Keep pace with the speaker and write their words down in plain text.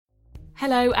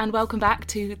Hello and welcome back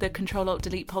to the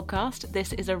Control-Alt-Delete podcast.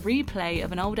 This is a replay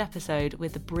of an old episode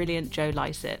with the brilliant Joe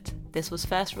Lycett. This was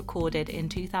first recorded in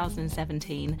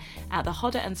 2017 at the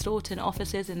Hodder and Stoughton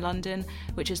offices in London,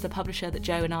 which is the publisher that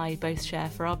Joe and I both share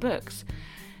for our books.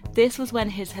 This was when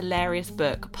his hilarious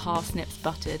book, Parsnips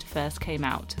Buttered, first came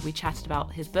out. We chatted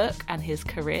about his book and his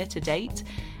career to date.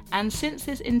 And since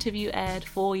this interview aired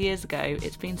 4 years ago,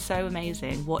 it's been so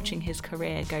amazing watching his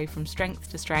career go from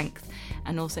strength to strength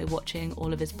and also watching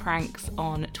all of his pranks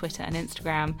on Twitter and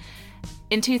Instagram.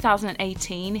 In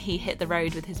 2018, he hit the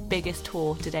road with his biggest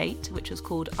tour to date, which was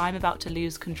called I'm About to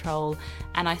Lose Control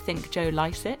and I Think Joe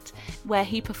Lycett, where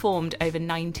he performed over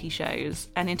 90 shows.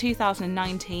 And in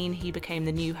 2019, he became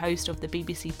the new host of the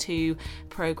BBC Two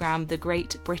programme The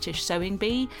Great British Sewing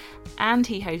Bee, and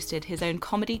he hosted his own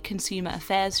comedy consumer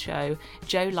affairs show,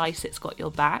 Joe Lycett's Got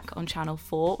Your Back, on Channel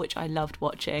 4, which I loved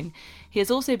watching. He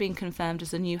has also been confirmed as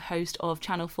the new host of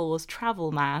Channel 4's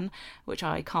Travel Man, which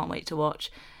I can't wait to watch.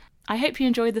 I hope you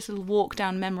enjoyed this little walk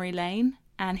down memory lane,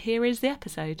 and here is the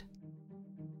episode.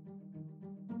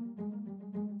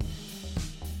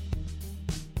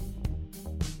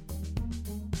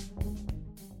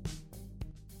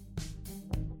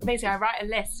 Basically, I write a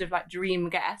list of dream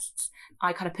guests.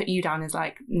 I kind of put you down as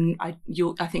I think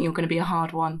you're going to be a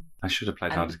hard one. I should have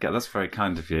played hard to get. That's very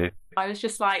kind of you. I was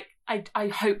just like, I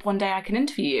hope one day I can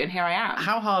interview you, and here I am.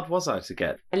 How hard was I to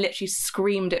get? I literally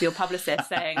screamed at your publicist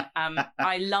saying,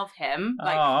 I love him.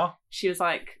 She was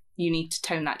like, you need to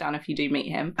tone that down if you do meet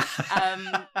him.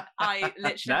 I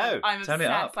literally, I'm turn it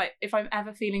up. Like, if I'm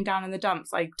ever feeling down in the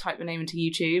dumps, I type your name into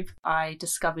YouTube. I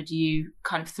discovered you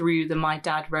kind of through the My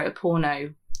Dad Wrote a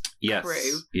Porno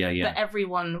crew. Yeah. But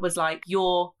everyone was like,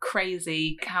 you're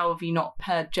crazy. How have you not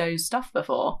heard Joe's stuff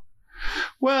before?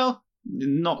 Well,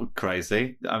 not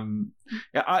crazy.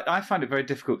 I find it very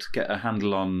difficult to get a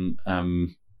handle on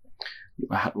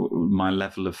my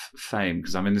level of fame,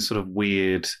 because I'm in this sort of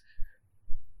weird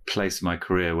place in my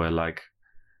career where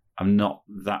I'm not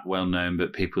that well known,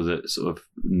 but people that sort of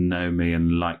know me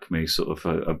and like me sort of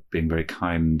are being very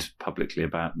kind publicly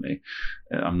about me.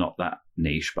 I'm not that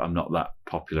niche, but I'm not that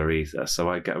popular either. So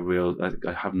I get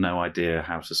I have no idea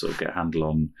how to sort of get a handle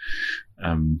on,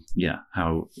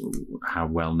 how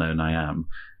well known I am.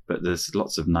 But there's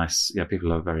lots of nice,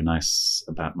 people are very nice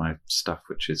about my stuff,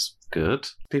 which is good.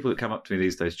 People that come up to me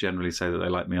these days generally say that they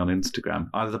like me on Instagram,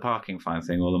 either the Parking Fine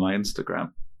thing or my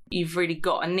Instagram. You've really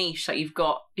got a niche.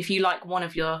 If you like one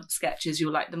of your sketches,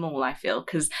 you'll like them all, I feel,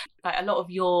 because a lot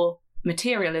of your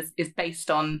material is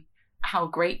based on how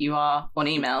great you are on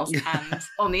emails and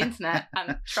on the internet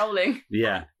and trolling.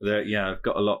 I've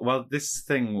got a lot. Well, this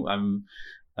thing,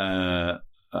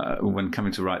 when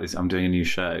coming to write this, I'm doing a new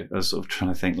show. I was sort of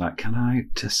trying to think, can I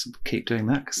just keep doing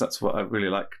that? Because that's what I really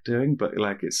like doing. But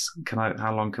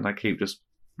how long can I keep just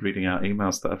reading out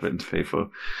emails that I've written to people?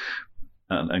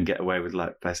 And get away with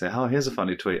they say, oh, here's a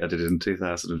funny tweet I did in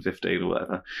 2015 or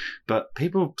whatever. But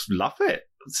people love it.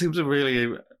 Seem to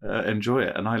really enjoy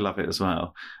it, and I love it as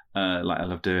well. I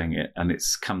love doing it, and it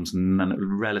comes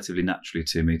relatively naturally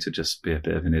to me to just be a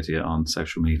bit of an idiot on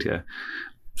social media.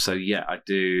 So I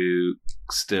do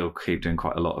still keep doing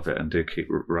quite a lot of it, and do keep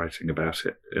writing about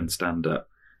it in stand-up.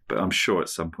 But I'm sure at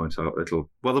some point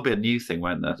there'll be a new thing,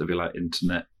 won't there? There'll be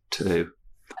internet too.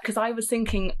 Because I was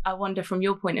thinking, I wonder from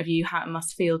your point of view how it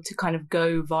must feel to kind of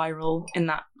go viral in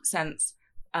that sense.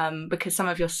 Because some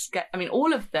of your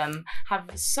all of them have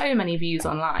so many views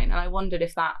online, and I wondered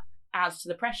if that adds to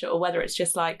the pressure, or whether it's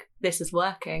just this is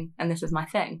working and this is my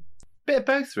thing. Bit of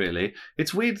both, really.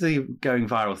 It's weird, the going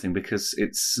viral thing, because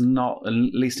it's not, at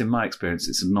least in my experience,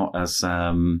 it's not as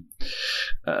kind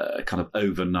of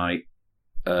overnight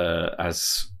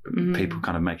as people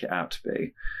kind of make it out to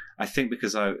be. I think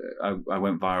because I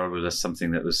went viral with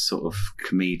something that was sort of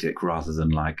comedic rather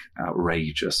than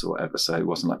outrageous or whatever. So it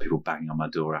wasn't like people banging on my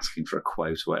door asking for a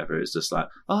quote or whatever. It was just oh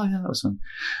yeah, that was fun.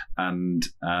 And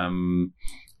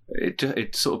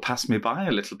it sort of passed me by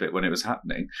a little bit when it was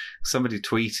happening. Somebody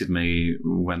tweeted me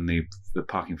when the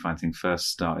Parking Fine thing first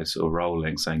started sort of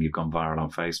rolling, saying you've gone viral on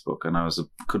Facebook, and I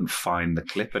couldn't find the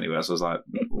clip anywhere. So I was like,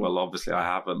 well, obviously I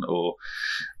haven't, or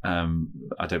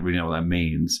I don't really know what that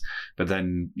means. But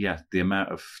then, the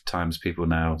amount of times people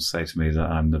now say to me that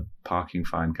I'm the Parking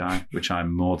Fine guy, which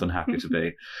I'm more than happy to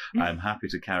be. I'm happy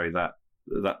to carry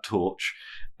that torch.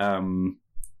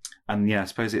 And I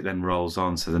suppose it then rolls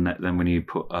on. So then when you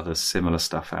put other similar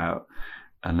stuff out,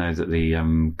 I know that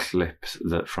the clip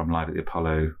that from Live at the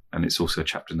Apollo, and it's also a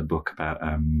chapter in the book about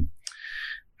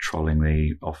trolling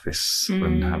the office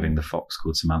and having the fox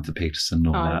called Samantha Peterson. And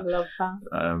all that.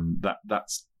 I love that.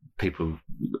 That's people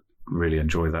really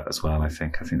enjoy that as well. I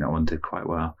think that one did quite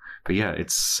well. But yeah,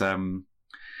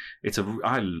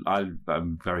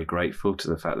 I'm very grateful to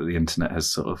the fact that the internet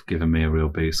has sort of given me a real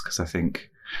boost, because I think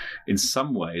in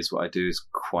some ways what I do is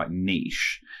quite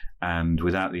niche. And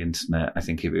without the internet, I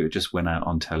think if it just went out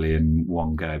on telly in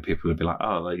one go, people would be like,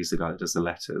 oh, he's the guy that does the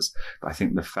letters. But I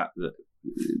think the fact that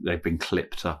they've been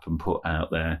clipped up and put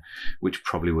out there, which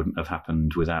probably wouldn't have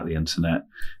happened without the internet,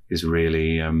 is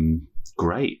really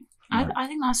great. I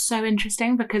think that's so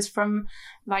interesting, because from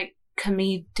like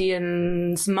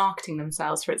comedians marketing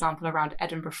themselves, for example, around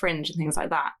Edinburgh Fringe and things like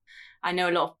that, I know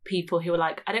a lot of people who are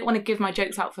like, I don't want to give my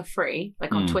jokes out for free,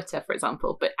 like on Twitter, for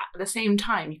example, but at the same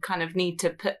time, you kind of need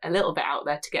to put a little bit out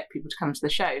there to get people to come to the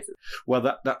shows. Well,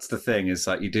 that's the thing, is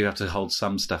like you do have to hold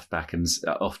some stuff back, and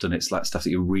often it's like stuff that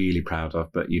you're really proud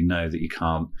of, but you know that you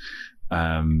can't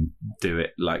do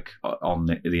it like on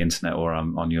the internet or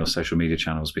on your social media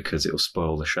channels, because it will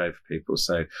spoil the show for people.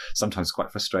 So sometimes it's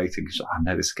quite frustrating, because I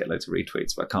know this will get loads of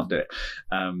retweets, but I can't do it.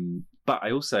 But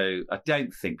I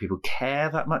don't think people care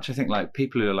that much. I think like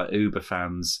people who are like uber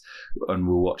fans and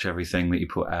will watch everything that you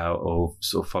put out or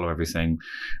sort of follow everything,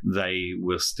 they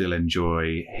will still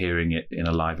enjoy hearing it in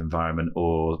a live environment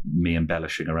or me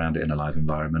embellishing around it in a live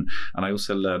environment. And I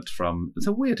also learned from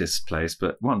the weirdest place,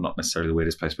 but not necessarily the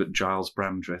weirdest place, but Giles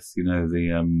Brandreth,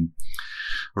 the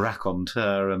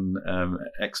raconteur and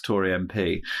ex-Tory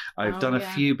MP. I've done a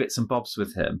few bits and bobs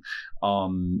with him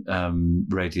on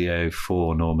Radio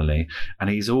 4 normally, and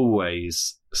he's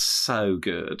always so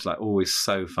good, like always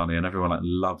so funny, and everyone like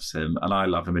loves him, and I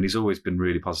love him, and he's always been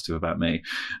really positive about me.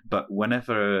 But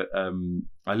whenever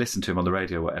I listen to him on the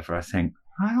radio or whatever, I think,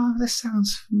 oh, this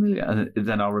sounds familiar, and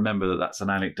then I'll remember that that's an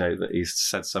anecdote that he's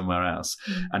said somewhere else.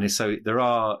 And so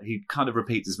he kind of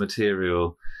repeats his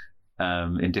material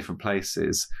in different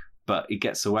places, but he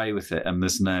gets away with it, and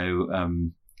there's no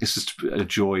it's just a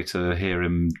joy to hear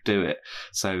him do it.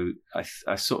 So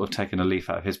I sort of taken a leaf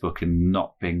out of his book in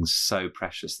not being so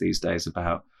precious these days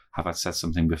about have I said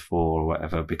something before or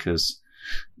whatever, because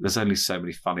there's only so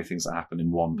many funny things that happen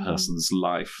in one person's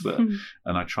life, and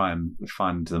I try and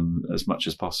find them as much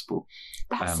as possible.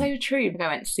 That's so true. I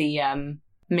went to see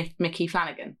Mickey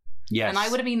Flanagan. Yes. And I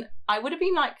would have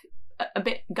been like a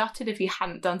bit gutted if he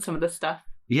hadn't done some of the stuff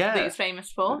that he's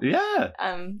famous for. Yeah.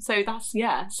 So that's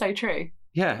so true.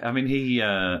 Yeah, I mean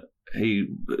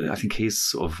I think his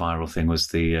sort of viral thing was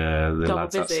the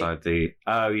lads outside the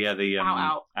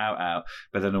out.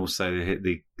 But then also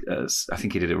I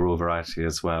think he did it raw variety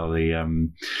as well.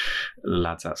 The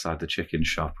lads outside the chicken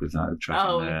shop with that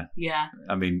dragon there. Yeah.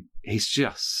 I mean, he's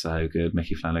just so good,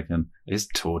 Mickey Flanagan. His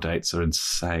tour dates are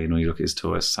insane. When you look at his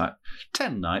tour, it's like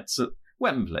 10 nights at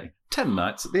Wembley, 10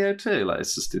 nights at the O2. Like,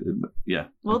 it's just, yeah.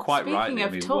 Well, quite speaking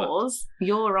of tours,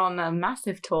 you're on a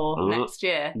massive tour next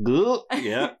year.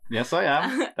 Yeah, yes, I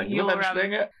am. Thank you for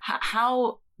mentioning it.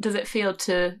 How does it feel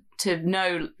to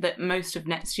know that most of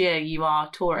next year you are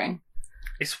touring?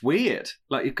 It's weird.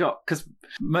 Like, because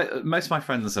most of my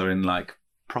friends are in like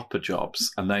proper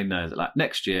jobs, and they know that like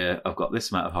next year I've got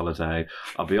this amount of holiday,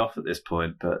 I'll be off at this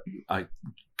point, but I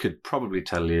could probably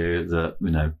tell you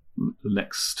that,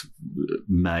 next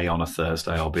May on a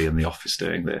Thursday I'll be in the office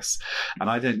doing this, and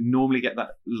I don't normally get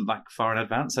that like far in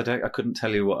advance. I couldn't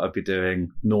tell you what I'd be doing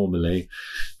normally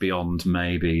beyond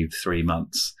maybe 3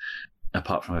 months,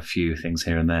 apart from a few things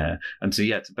here and there. And so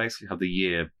to basically have the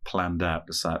year planned out,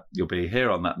 just like you'll be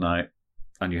here on that night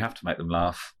and you have to make them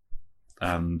laugh,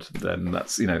 and then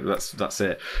that's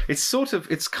it.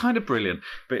 It's kind of brilliant,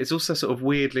 but it's also sort of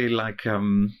weirdly like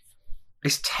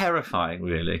it's terrifying,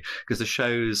 really, because the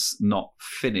show's not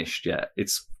finished yet.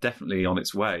 It's definitely on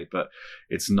its way, but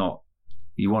it's not.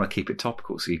 You want to keep it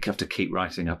topical, so you have to keep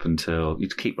writing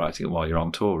keep writing it while you're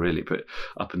on tour, really, but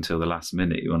up until the last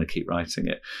minute, you want to keep writing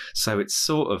it. So it's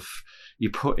sort of,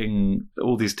 you're putting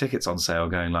all these tickets on sale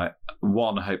going like,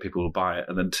 one, I hope people will buy it,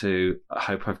 and then two, I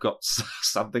hope I've got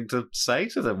something to say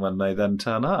to them when they then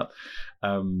turn up,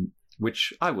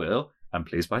 which I will. And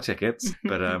please buy tickets,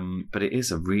 but it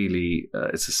is a really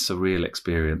it's a surreal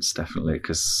experience, definitely,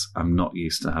 because I'm not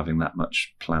used to having that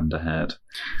much planned ahead.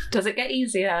 Does it get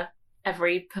easier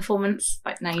every performance?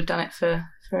 Like now you've done it for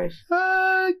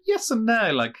yes and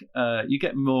no. Like you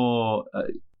get more.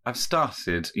 I've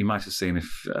started, you might have seen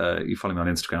if you follow me on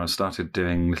Instagram, I've started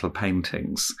doing little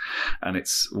paintings. And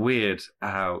it's weird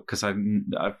how, because I've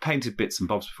painted bits and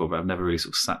bobs before, but I've never really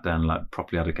sort of sat down and like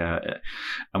properly had a go at it.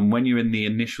 And when you're in the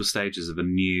initial stages of a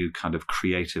new kind of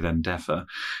creative endeavour,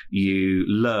 you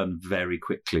learn very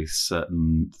quickly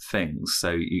certain things.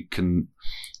 So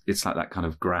it's like that kind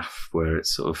of graph where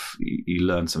it's sort of, you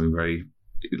learn something very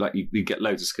like you get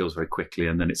loads of skills very quickly,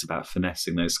 and then it's about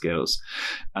finessing those skills.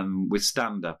 And with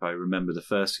stand-up, I remember the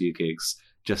first few gigs,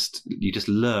 you just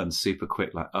learn super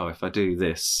quick, like, oh, if I do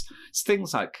this, it's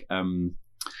things like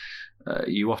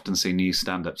you often see new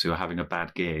stand-ups who are having a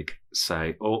bad gig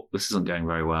say, oh, this isn't going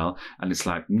very well, and it's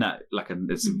like, no,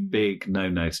 it's a big no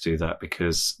to do that,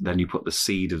 because then you put the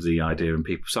seed of the idea in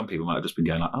people. Some people might have just been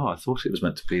going like, oh, I thought it was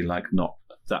meant to be like not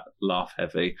that laugh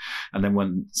heavy, and then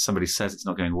when somebody says it's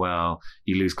not going well,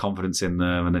 you lose confidence in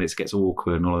them, and then it gets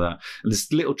awkward and all of that. And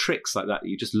there's little tricks like that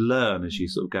you just learn as you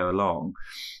sort of go along.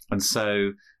 And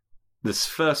so this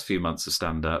first few months of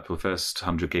stand-up, or first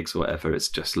 100 gigs or whatever, it's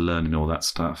just learning all that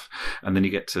stuff. And then you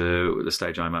get to the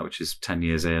stage I'm at, which is 10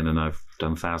 years in, and I've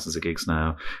done thousands of gigs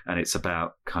now, and it's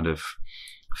about kind of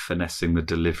finessing the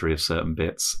delivery of certain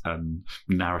bits and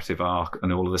narrative arc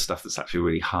and all of the stuff that's actually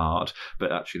really hard,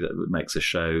 but actually that makes a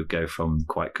show go from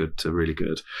quite good to really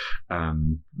good.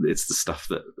 It's the stuff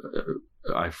that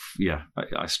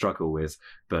I struggle with,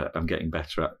 but I'm getting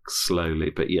better at slowly.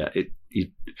 But yeah, you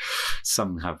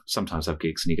sometimes have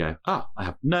gigs and you go, I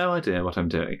have no idea what I'm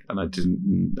doing, and I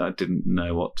didn't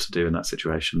know what to do in that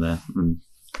situation there. And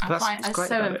I find it's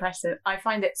so impressive. I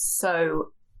find it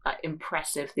so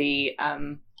impressive, the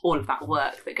all of that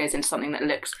work that goes into something that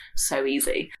looks so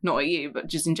easy. Not at you, but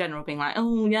just in general, being like,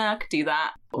 oh yeah, I could do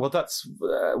that. Well, that's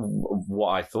what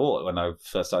I thought when I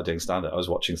first started doing stand-up. I was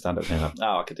watching stand-up and like,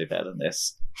 I could do better than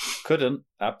this.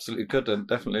 Absolutely couldn't.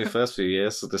 Definitely the first few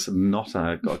years, just got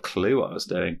a clue what I was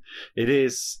doing. It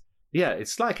is, yeah,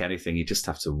 it's like anything. You just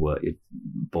have to work your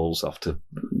balls off to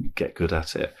get good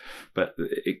at it. But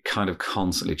it kind of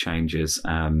constantly changes,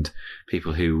 and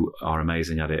people who are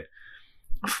amazing at it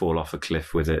fall off a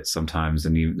cliff with it sometimes.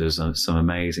 And there's some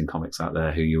amazing comics out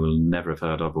there who you will never have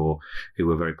heard of, or who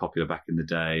were very popular back in the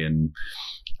day and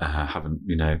haven't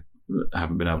been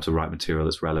able to write material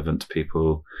that's relevant to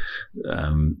people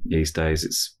these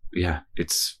days. You're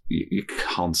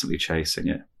constantly chasing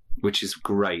it, which is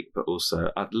great, but also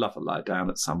I'd love a lie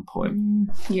down at some point.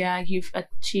 Yeah, you've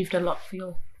achieved a lot for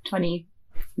your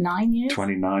 29 years?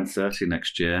 29, 30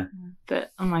 next year.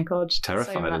 But, oh my God.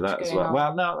 Terrified of that as well. On.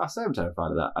 Well, no, I say I'm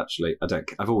terrified of that, actually.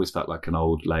 I've always felt like an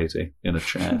old lady in a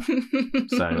chair.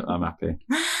 So I'm happy.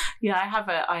 Yeah,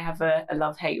 I have a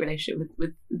love-hate relationship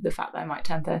with the fact that I might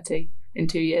turn 30 in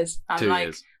 2 years. I'm 2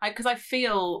 years. Because I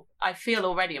feel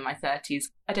already in my 30s.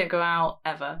 I don't go out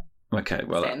ever. Okay,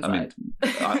 well, I mean,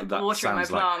 that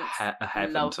sounds like a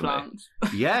heaven to plants.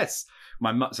 Me. Yes.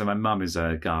 My mum is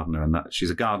a gardener, and she's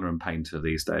a gardener and painter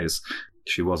these days.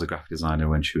 She was a graphic designer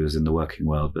when she was in the working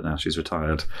world, but now she's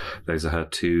retired. Those are her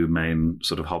two main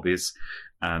sort of hobbies,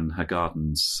 and her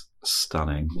garden's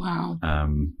stunning. Wow.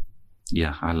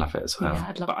 Yeah, I love it as well. Yeah,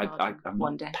 I'd love I'm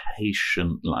one day.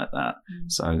 Patient like that.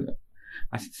 So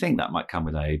I think that might come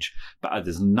with age, but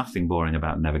there's nothing boring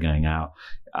about never going out.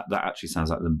 That actually sounds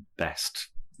like the best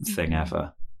thing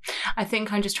ever. I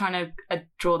think I'm just trying to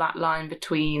draw that line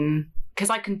between, because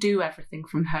I can do everything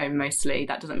from home mostly.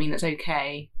 That doesn't mean it's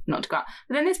okay not to go out.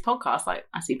 But then this podcast, like,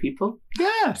 I see people.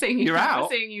 Yeah, you're out. I'm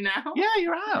seeing you now. Yeah,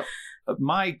 you're out.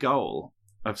 My goal,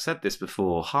 I've said this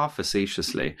before, half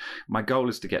facetiously, my goal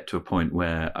is to get to a point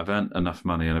where I've earned enough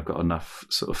money and I've got enough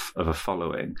sort of a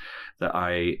following that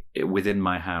within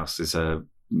my house is a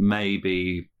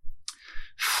maybe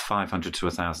 500 to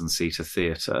 1,000 seater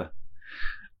theatre,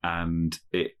 and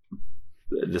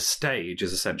the stage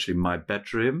is essentially my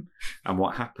bedroom, and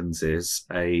what happens is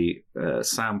a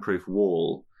soundproof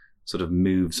wall sort of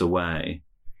moves away,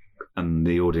 and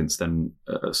the audience then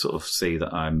sort of see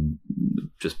that I'm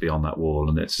just beyond that wall,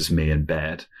 and it's just me in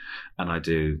bed, and I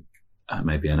do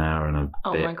maybe an hour and a bit.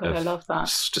 Oh my God, I love that.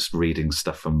 Just reading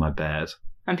stuff from my bed.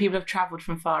 And people have travelled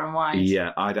from far and wide.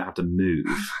 Yeah, I don't have to move.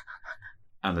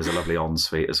 And there's a lovely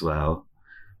ensuite as well.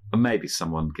 And maybe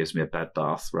someone gives me a bed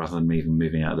bath rather than me even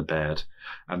moving out of the bed.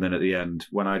 And then at the end,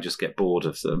 when I just get bored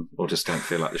of them or just don't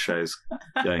feel like the show's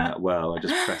going that well, I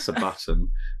just press a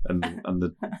button and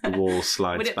the wall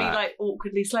slides back. Would it be like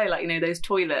awkwardly slow, like, those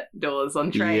toilet doors on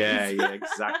trains? Yeah,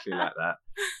 exactly like that.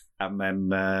 And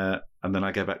then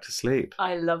I go back to sleep.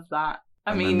 I love that.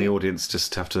 And then the audience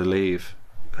just have to leave.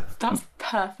 That's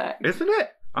perfect. Isn't it?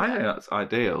 I think that's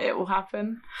ideal. It will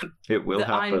happen. It will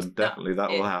happen. Definitely,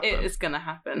 that will happen. It is going to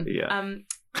happen. Yeah.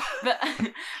 But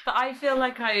I feel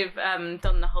like I've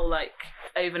done the whole like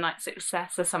overnight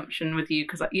success assumption with you,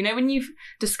 because when you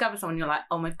discover someone, you're like,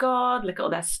 oh my God, look at all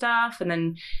their stuff, and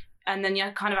then you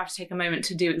kind of have to take a moment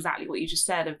to do exactly what you just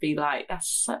said, of be like, that's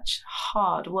such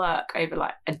hard work over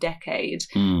like a decade.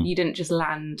 You didn't just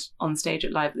land on stage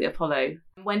at Live at the Apollo.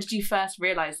 When did you first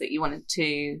realise that you wanted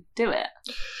to do it?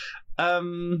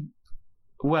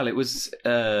 Well, it was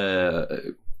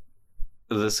there's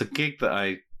a gig that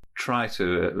I try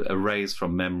to erase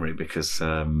from memory because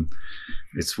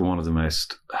it's one of the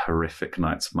most horrific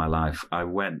nights of my life. I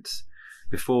went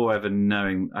before ever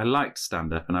knowing I liked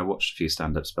stand-up, and I watched a few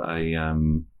stand-ups, but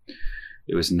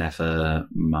it was never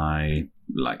my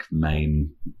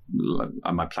main.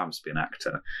 My plan was to be an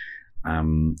actor.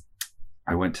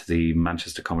 I went to the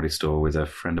Manchester Comedy Store with a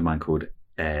friend of mine called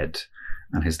Ed,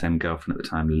 and his then girlfriend at the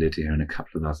time, Lydia, and a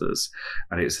couple of others.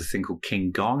 And it's a thing called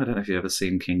King Gong. I don't know if you've ever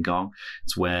seen King Gong.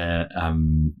 It's where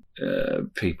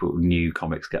new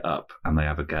comics get up and they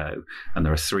have a go. And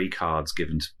there are 3 cards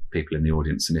given to people in the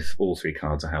audience. And if all 3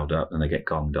 cards are held up, then they get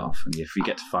gonged off. And if you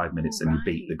get to 5 minutes, then you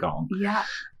beat the gong. Yeah.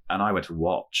 And I went to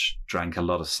watch, drank a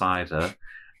lot of cider.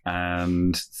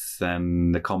 And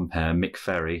then the compere, Mick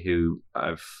Ferry, who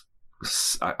I've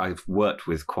worked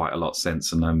with quite a lot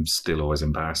since, and I'm still always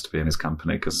embarrassed to be in his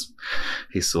company because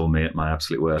he saw me at my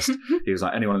absolute worst. He was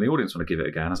like, anyone in the audience want to give it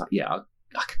a go? And I was like, yeah, I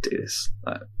could do this,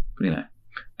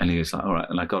 And he was like, all right.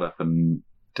 And I got up and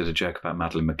did a joke about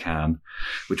Madeleine McCann,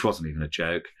 which wasn't even a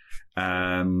joke,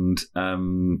 and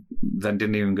then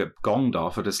didn't even get gonged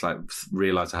off. I just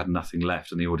realised I had nothing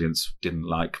left, and the audience didn't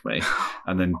like me,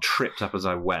 and then tripped up as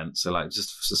I went. So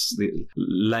just the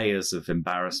layers of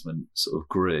embarrassment sort of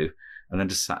grew. And then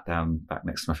just sat down back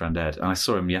next to my friend Ed. And I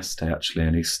saw him yesterday, actually,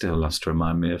 and he still loves to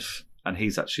remind me of... And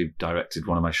he's actually directed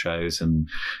one of my shows and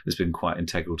has been quite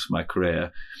integral to my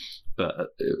career.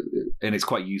 And it's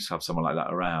quite useful to have someone like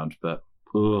that around. But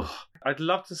I'd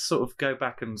love to sort of go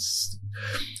back and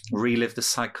relive the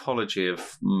psychology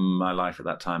of my life at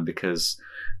that time, because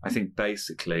I think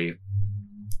basically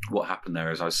what happened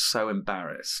there is I was so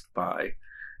embarrassed by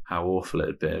how awful it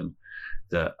had been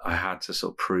that I had to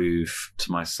sort of prove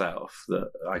to myself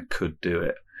that I could do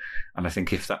it. And I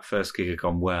think if that first gig had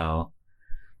gone well,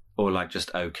 or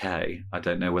just okay, I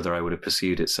don't know whether I would have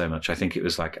pursued it so much. I think it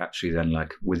was actually then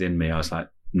within me, I was like,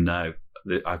 no,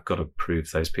 I've got to prove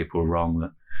those people wrong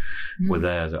that were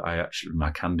there, that I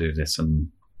can do this. And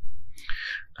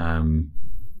an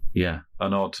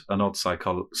odd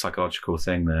psychological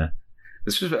thing there. I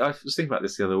was thinking about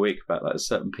this the other week about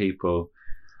certain people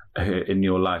in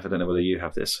your life, I don't know whether you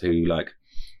have this, who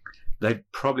they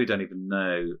probably don't even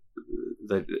know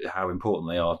how important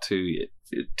they are to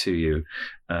you.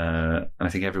 And I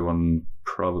think everyone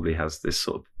probably has this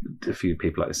sort of a few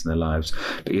people like this in their lives,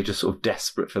 but you're just sort of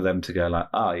desperate for them to go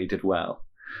you did well.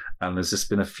 And there's just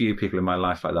been a few people in my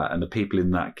life like that, and the people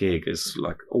in that gig is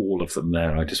all of them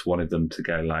there. I just wanted them to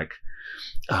go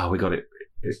we got it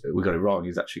wrong.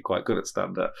 He's actually quite good at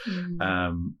stand-up.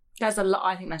 There's a lot.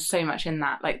 I think there's so much in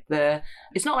that.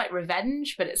 It's not like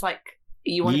revenge, but it's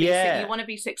you want to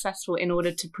be successful in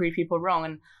order to prove people wrong.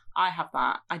 And I have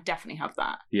that. I definitely have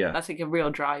that. Yeah, that's a real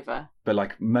driver.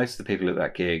 But most of the people at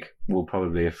that gig will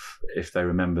probably, if they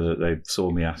remember that they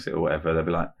saw me at it or whatever, they'll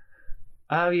be like,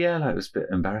 oh yeah, it was a bit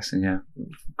embarrassing. Yeah,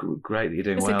 great that you're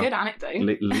doing well. It's a good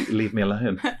anecdote. Leave me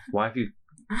alone. Why have you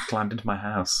climbed into my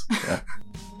house? Yeah.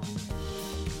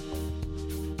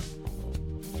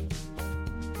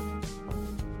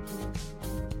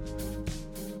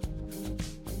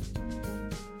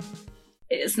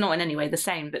 It's not in any way the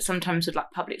same, but sometimes with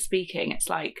public speaking, it's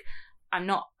I'm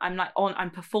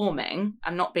performing.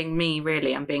 I'm not being me,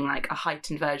 really. I'm being a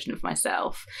heightened version of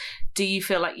myself. Do you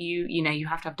feel like you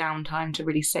have to have downtime to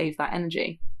really save that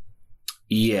energy?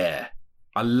 Yeah.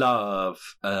 I love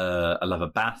a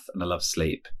bath and I love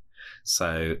sleep.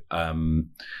 So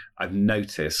I've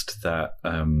noticed that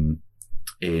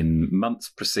in months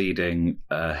preceding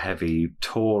a heavy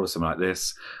tour or something like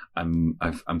this, I'm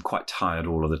quite tired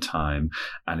all of the time,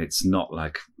 and it's not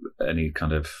any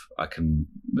kind of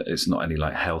it's not any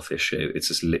health issue. It's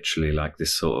just literally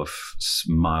this sort of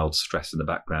mild stress in the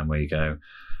background where you go,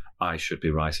 I should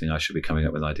be writing, I should be coming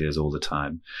up with ideas all the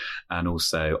time. And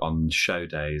also on show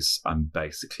days, I'm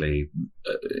basically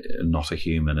not a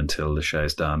human until the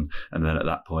show's done, and then at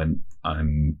that point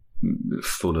I'm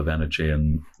full of energy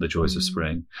and the joys of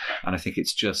spring. And I think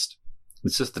it's just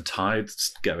the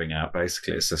tides going out,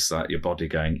 basically. It's just your body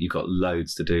going, you've got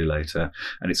loads to do later.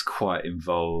 And it's quite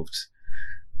involved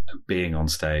being on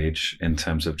stage in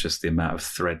terms of just the amount of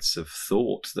threads of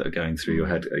thought that are going through your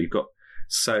head.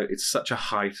 It's such a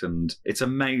heightened, it's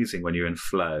amazing when you're in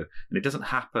flow. And it doesn't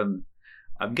happen.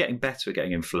 I'm getting better at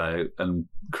getting in flow and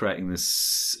creating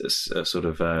this sort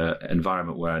of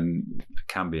environment where I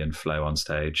can be in flow on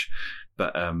stage.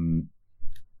 But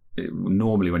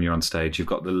normally when you're on stage, you've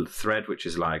got the thread, which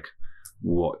is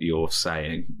what you're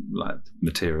saying,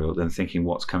 material, then thinking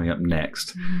what's coming up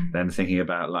next, then thinking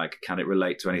about can it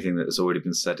relate to anything that has already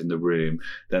been said in the room.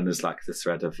 Then there's the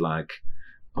thread of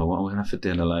oh, what are we going to have for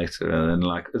dinner later? And then,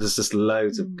 like, there's just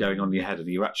loads of going on in your head, and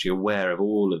you're actually aware of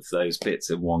all of those bits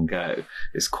in one go.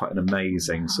 It's quite an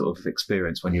amazing sort of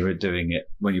experience when you're doing it,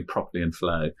 when you're properly in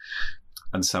flow.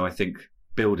 And so I think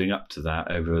building up to that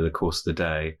over the course of the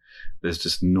day, there's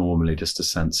just normally just a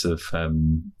sense of,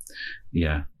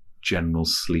 general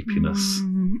sleepiness.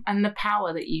 And the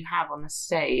power that you have on the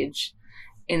stage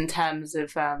in terms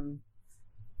of,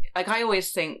 like, I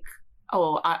always think,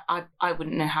 I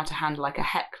wouldn't know how to handle, like, a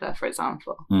heckler, for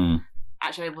example.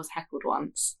 Actually, I was heckled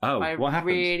once by what a happened?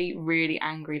 really, really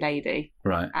angry lady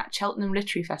at Cheltenham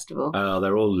Literary Festival. Oh,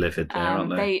 they're all livid there,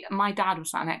 aren't they? My dad was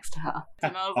sat next to her.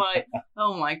 And I was like,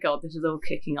 oh my God, this is all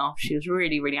kicking off. She was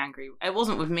really, really angry. It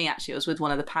wasn't with me, actually. It was with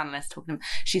one of the panellists talking to him.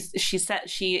 She said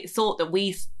she thought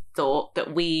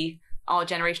that our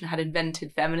generation had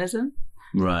invented feminism.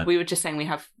 Right. We were just saying we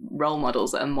have role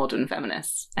models that are modern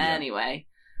feminists. Yeah. Anyway.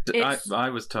 I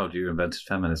was told you invented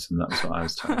feminism. That was what I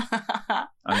was told.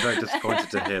 I'm very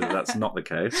disappointed to hear that that's not the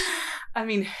case. I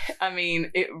mean,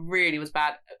 it really was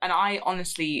bad. And I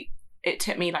honestly, it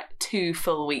took me like 2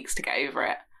 full weeks to get over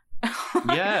it.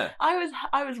 Yeah.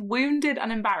 I was wounded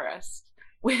and embarrassed.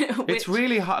 It's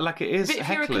really hard. Like, it is. But if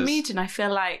you're a comedian, I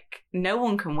feel like no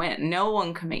one can win. No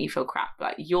one can make you feel crap.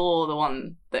 Like, you're the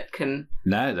one that can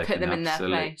put them in their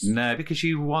place. No, because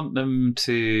you want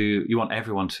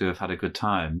everyone to have had a good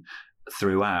time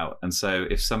throughout. And so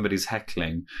if somebody's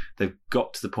heckling, they've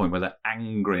got to the point where they're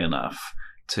angry enough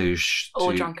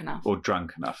or drunk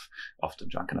enough, often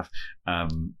drunk enough,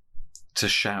 to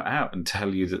shout out and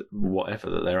tell you that whatever,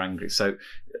 that they're angry. So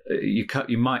you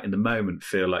might in the moment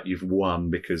feel like you've won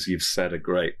because you've said a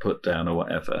great put down or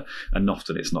whatever, and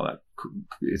often it's not that.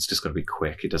 It's just got to be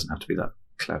quick. It doesn't have to be that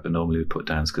clever normally with put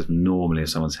downs, because normally if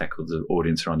someone's heckled, the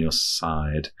audience are on your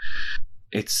side.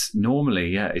 It's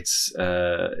normally, it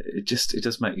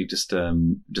does make you just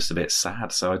a bit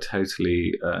sad. So I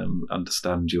totally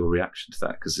understand your reaction to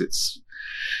that, because it's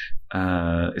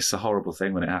a horrible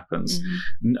thing when it happens.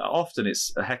 Often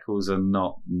heckles are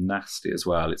not nasty as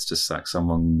well. It's just like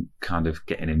someone kind of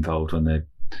getting involved when they're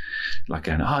like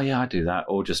going, oh yeah, I do that,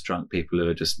 or just drunk people who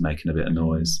are just making a bit of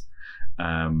noise.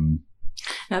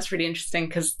 That's really interesting,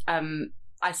 because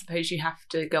I suppose you have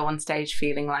to go on stage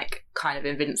feeling like kind of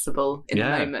invincible in the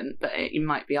moment, but you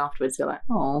might be afterwards, you're like,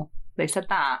 oh, they said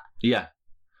that. Yeah.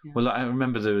 Well, I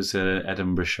remember there was an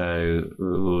Edinburgh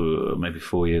show maybe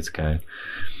 4 years ago,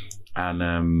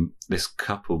 and this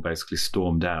couple basically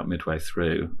stormed out midway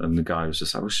through, and the guy was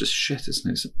just like, "It's just shit,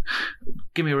 isn't it? So,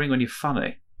 give me a ring when you're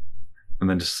funny," and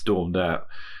then just stormed out.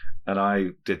 And I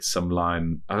did some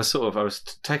line. I was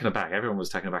taken aback. Everyone was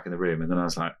taken aback in the room, and then I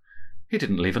was like, he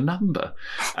didn't leave a number.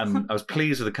 And I was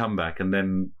pleased with the comeback, and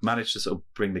then managed to sort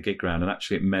of bring the gig round. And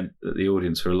actually it meant that the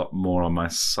audience were a lot more on my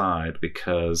side,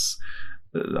 because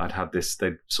I'd had this,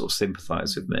 they'd sort of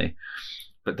sympathised with me.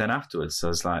 But then afterwards I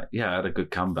was like, yeah, I had a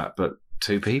good comeback, but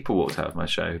 2 people walked out of my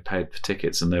show who paid for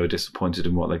tickets, and they were disappointed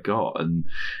in what they got. And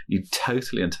you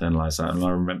totally internalise that. And I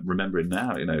remember it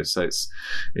now, so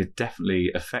it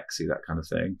definitely affects you, that kind of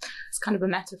thing. It's kind of a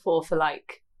metaphor for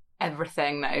like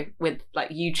everything though. With like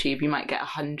YouTube, you might get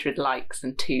 100 likes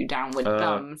and 2 downward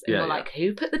thumbs, and you're like,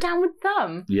 who put the downward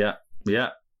thumb? Yeah.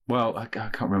 Well, I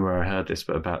can't remember where I heard this,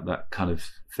 but about that kind of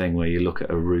thing where you look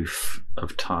at a roof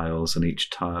of tiles and each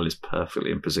tile is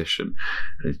perfectly in position,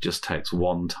 and it just takes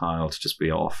one tile to just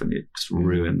be off, and it just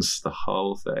ruins the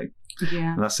whole thing.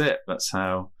 Yeah, and that's it. That's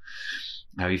how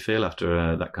you feel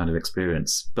after that kind of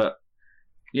experience. But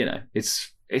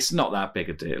it's not that big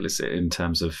a deal, is it, in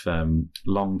terms of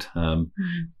long term?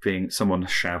 Being someone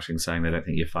shouting, saying they don't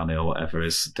think you're funny or whatever,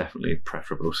 is definitely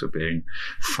preferable to being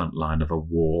front line of a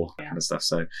war, kind of stuff.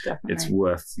 So definitely. It's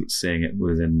worth seeing it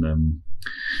within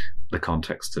the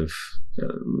context of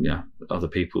other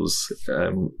people's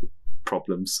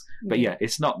problems. But yeah,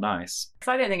 it's not nice.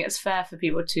 Because I don't think it's fair for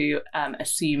people to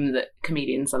assume that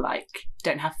comedians are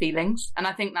don't have feelings. And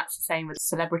I think that's the same with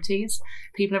celebrities.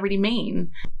 People are really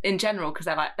mean in general, because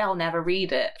they're like, they'll never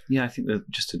read it. Yeah, I think that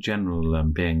just a general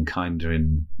being kinder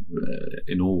in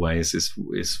all ways is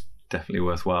definitely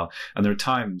worthwhile. And there are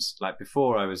times, like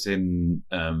before I was in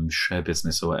show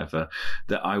business or whatever,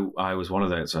 that I was one of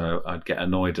those. I'd get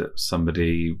annoyed at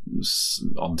somebody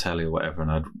on telly or whatever,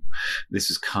 and this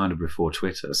was kind of before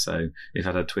Twitter. So if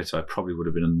I'd had Twitter, I probably would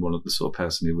have been one of the sort of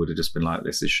person who would have just been like,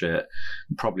 this is shit,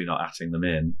 probably not atting them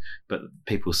in. But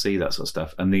people see that sort of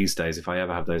stuff. And these days, if I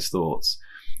ever have those thoughts,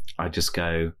 I just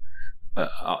go,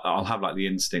 I'll have like the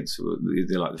instincts,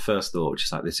 like the first thought, which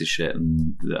is like, this is shit,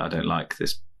 and I don't like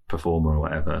this performer or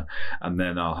whatever, and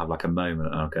then I'll have like a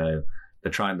moment and I'll go,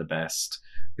 they're trying the best,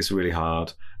 it's really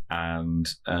hard, and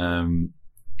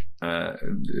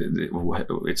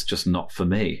it's just not for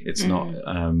me. It's not.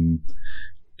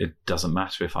 It doesn't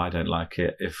matter if I don't like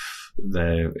it, if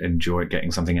they enjoy getting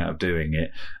something out of doing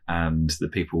it, and the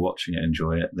people watching it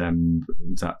enjoy it. Then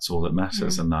that's all that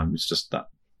matters. And it's just that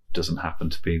doesn't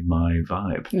happen to be my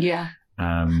vibe. Yeah.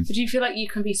 But do you feel like you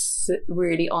can be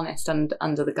really honest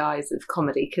under the guise of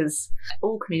comedy? Because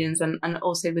all comedians, and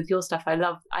also with your stuff, I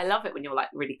love it when you're like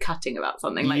really cutting about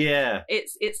something. Like,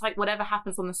 it's like whatever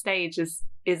happens on the stage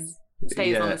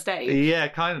stays on the stage. Yeah,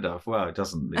 kind of. Well, it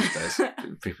doesn't these days.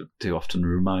 People do often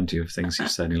remind you of things you've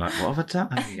said, and you're like, what have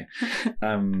I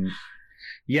done?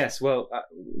 Yes, well,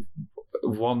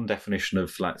 one definition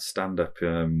of like stand-up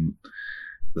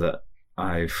that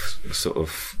I've sort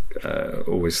of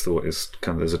always thought is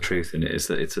kind of there's a truth in it, is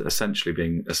that it's essentially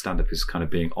being a stand-up is kind of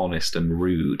being honest and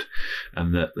rude,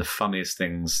 and that the funniest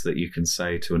things that you can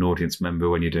say to an audience member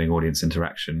when you're doing audience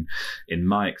interaction, in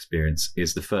my experience,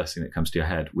 is the first thing that comes to your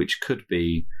head, which could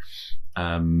be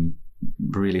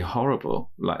really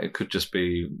horrible. Like, it could just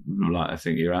be like, I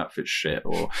think your outfit's shit,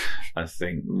 or I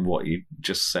think what you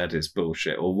just said is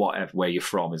bullshit, or whatever, where you're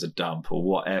from is a dump, or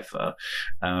whatever.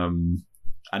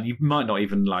 And you might not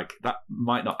even like that,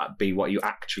 might not be what you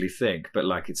actually think, but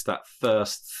like it's that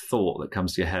first thought that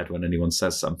comes to your head when anyone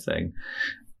says something.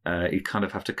 You kind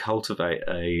of have to cultivate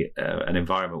an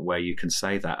environment where you can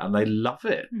say that, and they love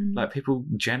it. Like, people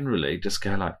generally just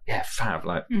go like, yeah, fab,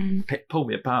 like pull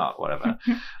me apart, whatever.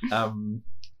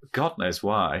 God knows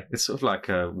why. It's sort of like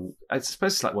I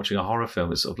suppose it's like watching a horror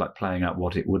film. It's sort of like playing out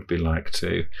what it would be like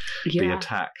to be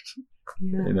attacked.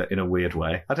 In a weird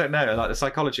way. I don't know, like the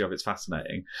psychology of it's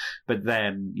fascinating. But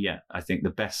then, I think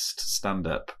the best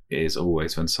stand-up is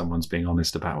always when someone's being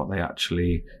honest about what they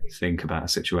actually think about a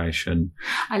situation.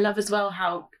 I love as well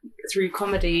how through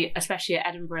comedy, especially at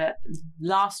Edinburgh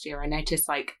last year, I noticed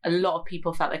like a lot of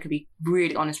people felt they could be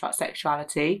really honest about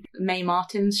sexuality. Mae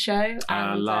Martin's show.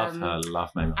 I love her. Love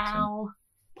Mae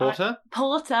Martin.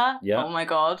 Porter. Yeah. Oh my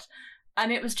God. And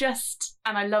it was just,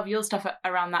 and I love your stuff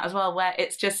around that as well, where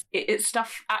it's just, it's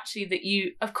stuff actually that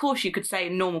you, of course you could say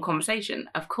in normal conversation,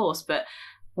 of course, but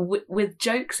with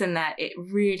jokes in there, it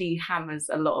really hammers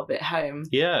a lot of it home.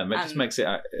 Yeah, it just makes it,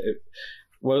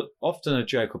 well, often a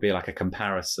joke will be like a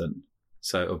comparison.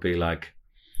 So it'll be like,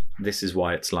 this is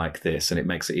why it's like this, and it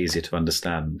makes it easier to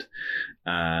understand.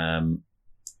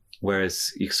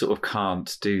 Whereas you sort of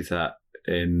can't do that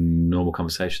in normal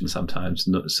conversation sometimes.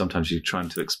 Sometimes you're trying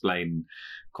to explain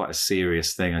quite a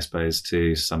serious thing, I suppose,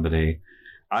 to somebody.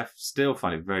 I still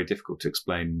find it very difficult to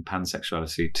explain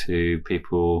pansexuality to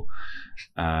people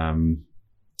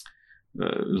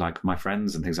like my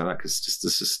friends and things like that,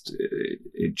 because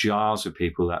it jars with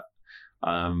people, that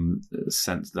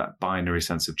sense, that binary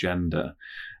sense of gender.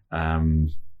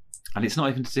 And it's not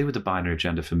even to do with the binary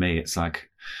gender for me. It's like,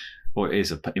 or it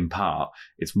is in part,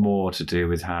 it's more to do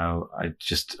with how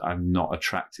I'm not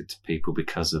attracted to people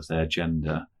because of their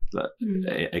gender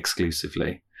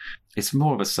exclusively. It's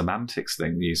more of a semantics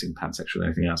thing, using pansexual than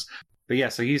anything else. But yeah,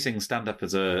 so using stand-up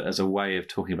as a way of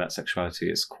talking about sexuality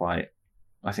is I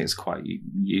think it's quite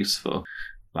useful.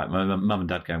 Like, my mum and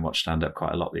dad go and watch stand-up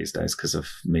quite a lot these days because of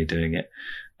me doing it,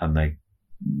 and they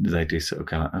do sort of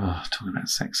go like, oh, talking about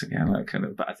sex again, like kind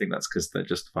of. But I think that's because they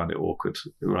just find it awkward,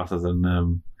 rather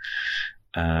than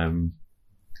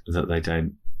that they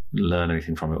don't learn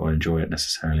anything from it or enjoy it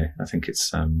necessarily. I think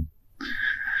it's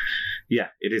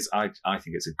it is. I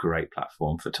think it's a great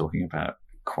platform for talking about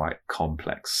quite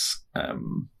complex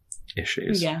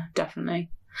issues. Yeah, definitely.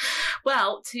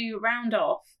 Well, to round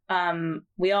off,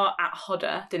 we are at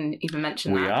Hodder. Didn't even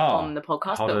mention that on the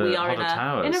podcast, but we are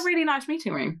in a really nice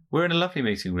meeting room. We're in a lovely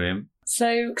meeting room.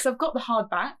 So, because I've got the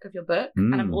hardback of your book,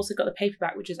 and I've also got the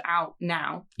paperback, which is out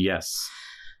now. Yes.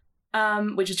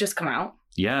 Which has just come out.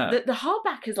 Yeah. The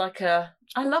hardback is like I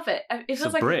love it. It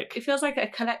feels like brick. It feels like a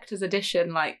collector's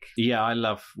edition. Like, yeah, I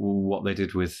love what they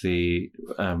did with the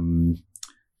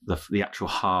actual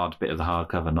hard bit of the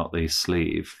hardcover, not the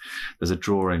sleeve. There's a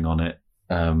drawing on it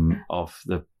of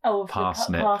the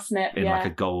parsnip in like a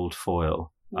gold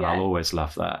foil, and I'll always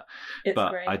love that.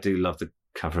 But great. I do love the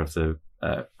cover of the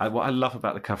what I love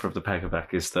about the cover of the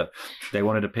paperback is that they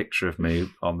wanted a picture of me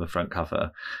on the front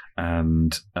cover,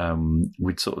 and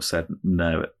we'd sort of said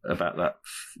no about that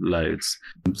loads.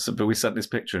 But we sent this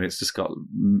picture, and it's just got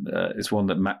it's one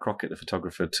that Matt Crockett, the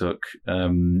photographer, took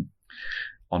on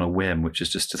a whim, which is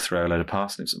just to throw a load of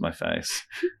parsnips at my face.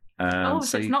 So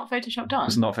it's not photoshopped on?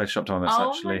 It's not photoshopped on. It's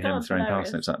actually him throwing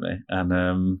parsnips at me.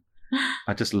 And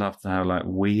I just loved how like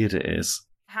weird it is.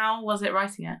 How was it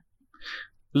writing it?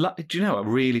 Do you know what?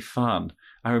 Really fun.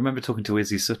 I remember talking to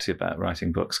Izzy Sooty about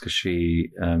writing books because she,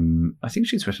 I think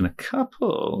she's written a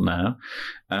couple now,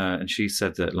 and she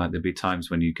said that like there'd be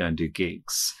times when you go and do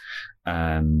gigs,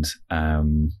 and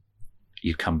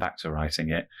you'd come back to writing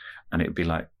it, and it'd be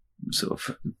like sort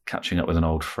of catching up with an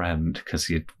old friend because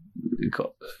you'd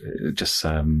got just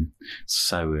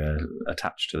so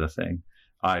attached to the thing.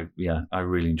 I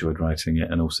really enjoyed writing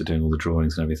it and also doing all the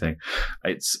drawings and everything.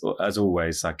 It's, as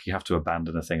always, like you have to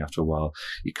abandon a thing after a while.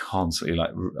 You constantly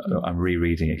like, I'm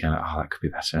rereading it again, like, oh, that could be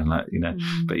better, and like, you know,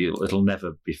 but it'll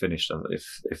never be finished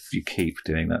if you keep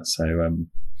doing that. So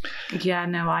yeah,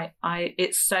 no, I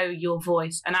it's so your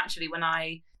voice. And actually, when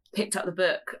I picked up the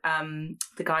book,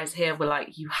 the guys here were like,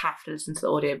 you have to listen to the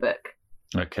audiobook.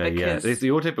 Okay, because... yeah. The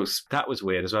audiobooks, that was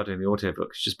weird as well, doing the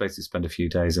audiobooks. Just basically spend a few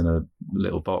days in a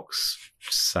little box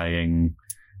saying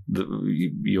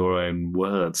your own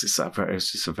words. It's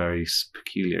just a very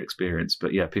peculiar experience.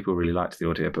 But yeah, people really liked the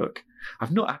audiobook.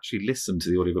 I've not actually listened to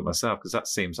the audiobook myself because that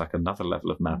seems like another level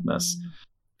of madness.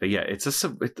 But yeah,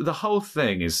 the whole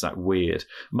thing is like weird.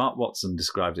 Mark Watson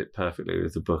described it perfectly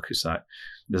with the book. It's like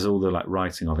there's all the like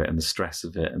writing of it and the stress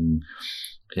of it, and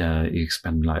you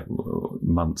spend like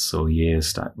months or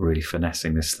years like really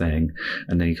finessing this thing,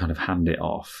 and then you kind of hand it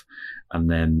off, and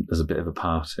then there's a bit of a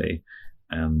party,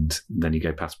 and then you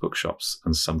go past bookshops,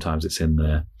 and sometimes it's in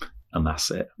there, and that's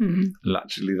it.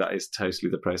 Actually, that is totally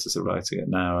the process of writing it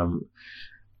now.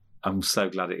 I'm so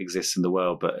glad it exists in the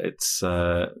world, but it's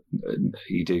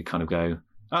you do kind of go,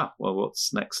 well,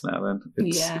 what's next now then?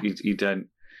 You don't.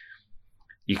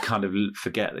 You kind of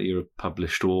forget that you're a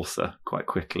published author quite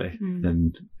quickly,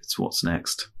 and it's what's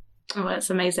next. Oh, it's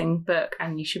an amazing book,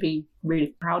 and you should be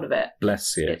really proud of it.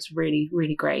 Bless you. It's really,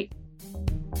 really great.